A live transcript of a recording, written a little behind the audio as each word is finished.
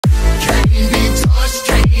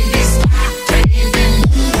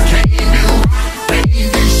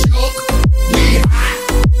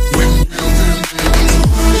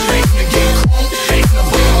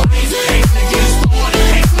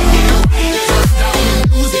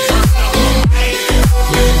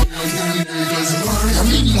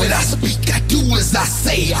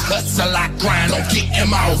in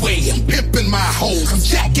my way, I'm pimping my hoes, I'm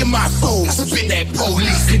jacking my foes. I spit that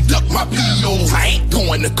police and duck my POs. I ain't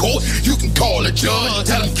going to court, you can call a judge.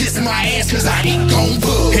 Tell him kiss my ass, cause I ain't gon'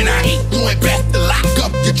 bug. And I ain't going back to lock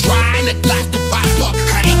up. You're trying to lock the pop up.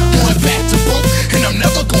 I ain't going back to broke, and I'm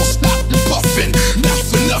never gonna stop the puffin'. Not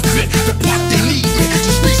for nothing, the block they need me,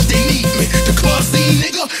 the streets they need me. The club scene,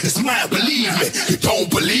 nigga, it's mine, believe me. You don't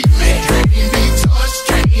believe me? Can't be touched,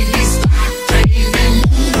 can't be stopped, can't be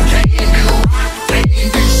moved, can't be rocked, can't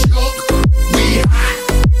be shook. We hot.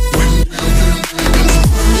 When you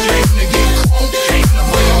came to get crunk, came to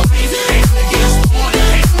bring life, came to get started,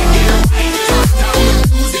 came to get right. Turn down the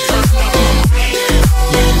music, turn down the mic.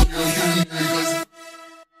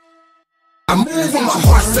 I move when my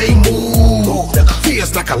heart say move.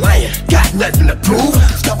 Feels like a lion, got nothing to prove.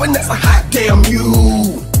 Stubborn as a hot damn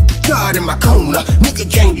mule. God in my corner, nigga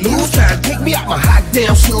can't lose. Trying to take me out my hot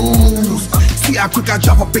damn shoes. See how quick I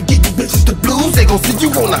drop up and get you bitches the blues. They gon' send you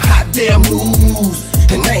on a hot damn news.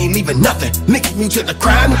 And I ain't leaving nothing, linking you to the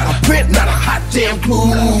crime. Not a print, not a hot damn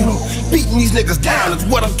clue. Beating these niggas down is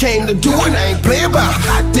what I came to do. And I ain't playing by a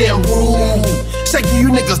hot damn rule. Shaking you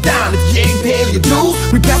niggas down if you ain't paying your dues.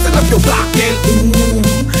 We passing up your block and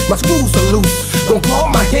ooh, my screws are loose. Don't call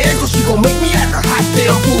my hand cause you gon' make me act a hot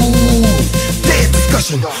damn fool. Dead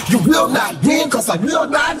discussion, you will not win cause I will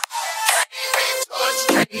not